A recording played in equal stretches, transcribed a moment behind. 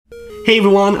Hey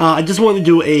everyone, I just wanted to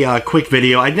do a quick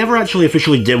video. I never actually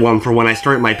officially did one for when I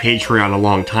started my Patreon a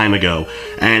long time ago,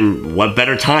 and what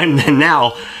better time than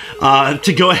now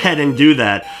to go ahead and do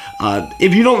that.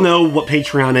 If you don't know what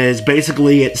Patreon is,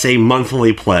 basically it's a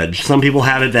monthly pledge. Some people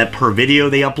have it that per video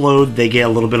they upload, they get a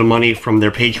little bit of money from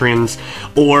their patrons,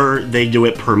 or they do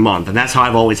it per month, and that's how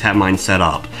I've always had mine set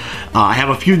up. I have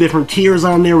a few different tiers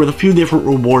on there with a few different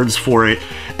rewards for it,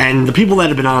 and the people that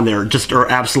have been on there just are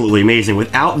absolutely amazing.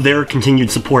 Without their continued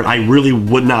support, I really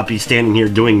would not be standing here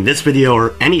doing this video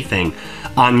or anything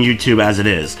on YouTube as it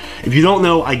is. If you don't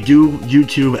know, I do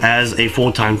YouTube as a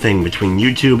full-time thing between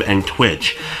YouTube and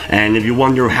Twitch. And if you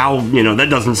wonder how, that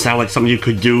doesn't sound like something you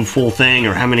could do full thing,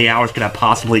 or how many hours could that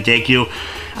possibly take you,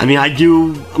 I mean, I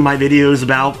do my videos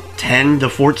about 10 to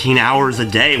 14 hours a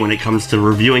day when it comes to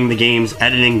reviewing the games,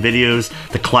 editing videos,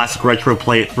 the classic retro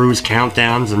playthroughs,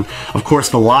 countdowns, and of course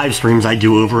the live streams I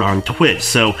do over on Twitch.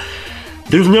 So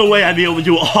there's no way I'd be able to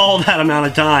do all that amount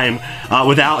of time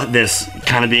without this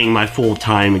kind of being my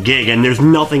full-time gig, and there's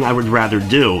nothing I would rather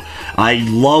do. I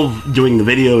love doing the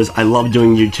videos, I love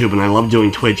doing YouTube, and I love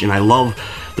doing Twitch, and I love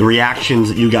the reactions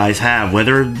that you guys have,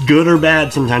 whether good or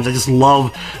bad sometimes. I just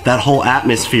love that whole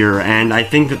atmosphere, and I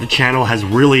think that the channel has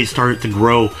really started to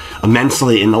grow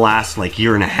immensely in the last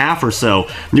year and a half or so.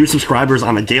 New subscribers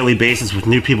on a daily basis with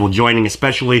new people joining,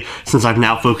 especially since I've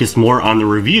now focused more on the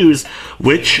reviews,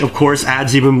 which of course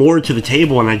adds even more to the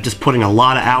table, and I'm just putting a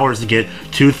lot of hours to get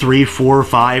 2, 3, 4,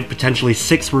 5, potentially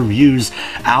 6 reviews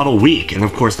out a week, and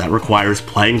of course that requires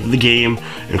playing the game,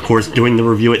 and of course doing the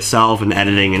review itself and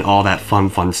editing and all that fun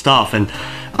stuff. And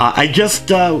I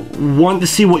just wanted to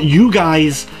see what you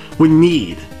guys would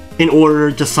need in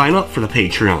order to sign up for the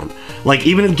Patreon. Like,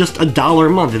 even if just $1 a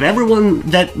month. If everyone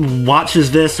that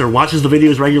watches this or watches the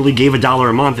videos regularly gave $1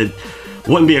 a month, it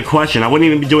wouldn't be a question. I wouldn't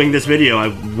even be doing this video. I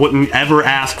wouldn't ever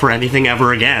ask for anything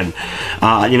ever again.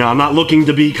 I'm not looking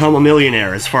to become a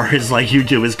millionaire as far as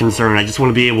YouTube is concerned. I just want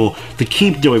to be able to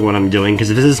keep doing what I'm doing because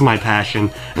this is my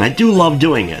passion, and I do love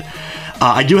doing it.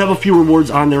 I do have a few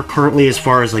rewards on there currently as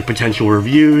far as potential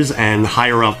reviews, and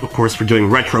higher up, of course, for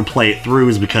doing retro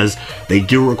playthroughs, because they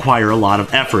do require a lot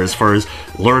of effort as far as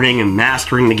learning and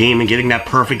mastering the game and getting that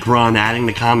perfect run, adding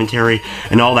the commentary,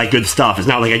 and all that good stuff. It's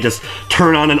not like I just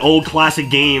turn on an old classic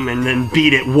game and then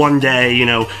beat it one day,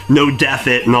 no death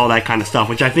it and all that kind of stuff,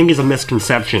 which I think is a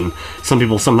misconception some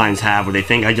people sometimes have, where they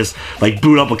think I just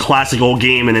boot up a classic old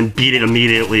game and then beat it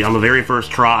immediately on the very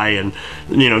first try and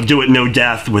do it no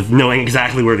death with knowing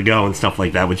exactly where to go and stuff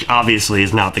like that, which obviously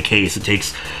is not the case. It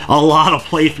takes a lot of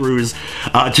playthroughs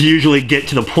to usually get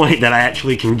to the point that I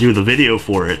actually can do the video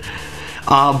for it.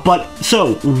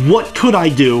 So what could I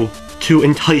do to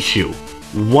entice you?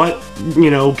 What,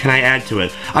 can I add to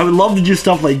it? I would love to do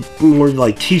stuff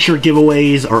more t-shirt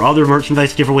giveaways or other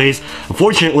merchandise giveaways.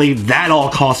 Unfortunately, that all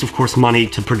costs, of course, money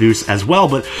to produce as well,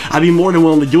 but I'd be more than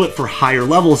willing to do it for higher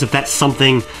levels if that's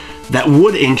something that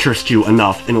would interest you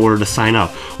enough in order to sign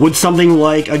up. Would something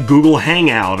like a Google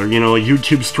Hangout, or a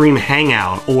YouTube stream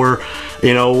hangout, or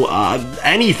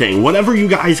anything, whatever you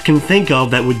guys can think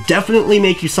of that would definitely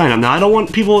make you sign up. Now, I don't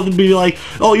want people to be like,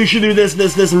 oh, you should do this,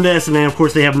 this, this, and this, and then of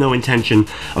course they have no intention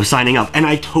of signing up, and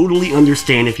I totally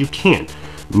understand if you can't.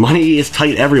 Money is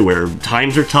tight everywhere,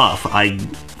 times are tough, I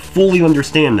fully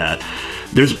understand that.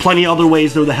 There's plenty of other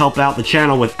ways though to help out the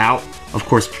channel without, of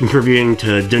course, contributing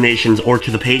to donations or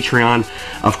to the Patreon.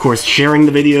 Of course, sharing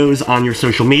the videos on your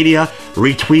social media,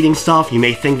 retweeting stuff. You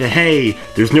may think that, hey,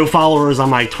 there's no followers on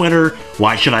my Twitter,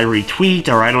 why should I retweet,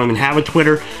 or I don't even have a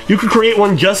Twitter. You could create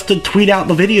one just to tweet out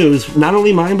the videos, not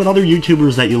only mine, but other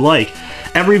YouTubers that you like.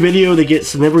 Every video that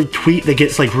gets, and every tweet that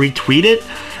gets retweeted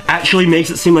actually makes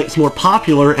it seem like it's more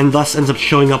popular, and thus ends up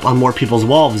showing up on more people's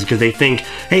walls, because they think,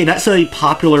 hey, that's a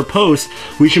popular post,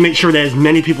 we should make sure that as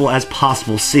many people as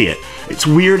possible see it. It's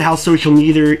weird how social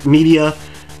media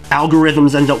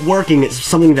algorithms end up working. It's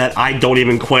something that I don't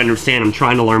even quite understand. I'm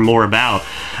trying to learn more about.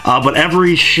 But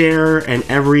every share and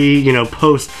every,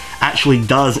 post actually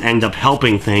does end up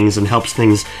helping things and helps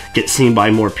things get seen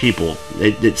by more people.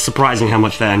 It's surprising how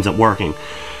much that ends up working.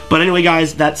 But anyway,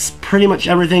 guys, that's pretty much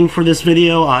everything for this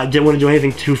video. I didn't want to do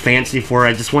anything too fancy for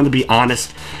it. I just wanted to be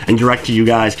honest and direct to you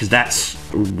guys, because that's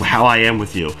how I am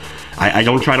with you. I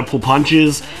don't try to pull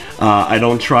punches. I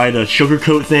don't try to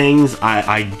sugarcoat things.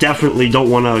 I definitely don't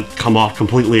want to come off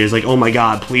completely as oh my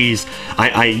god, please,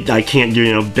 I can't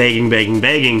do, begging.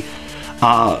 If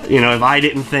I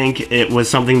didn't think it was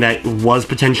something that was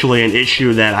potentially an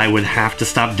issue that I would have to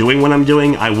stop doing what I'm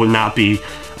doing, I would not be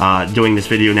doing this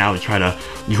video now to try to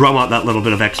drum up that little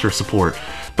bit of extra support.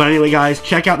 But But anyway, guys,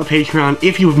 check out the Patreon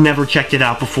if you've never checked it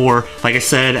out before. Like I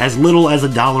said, as little as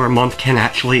 $1 a month can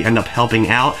actually end up helping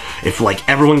out. If like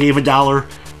everyone gave $1,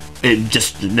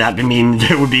 that would mean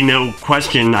there would be no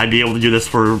question I'd be able to do this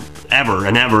forever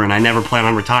and ever, and I never plan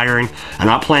on retiring. I'm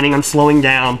not planning on slowing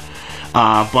down,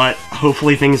 but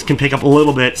hopefully things can pick up a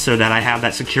little bit so that I have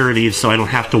that security, so I don't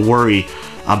have to worry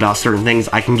about certain things.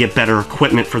 I can get better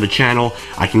equipment for the channel,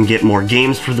 I can get more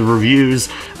games for the reviews,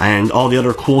 and all the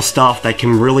other cool stuff that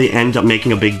can really end up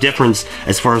making a big difference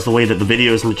as far as the way that the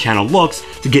videos and the channel looks,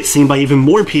 to get seen by even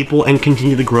more people and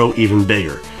continue to grow even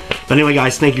bigger. But anyway,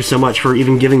 guys, thank you so much for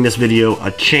even giving this video a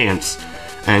chance,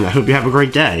 and I hope you have a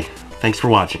great day. Thanks for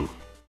watching.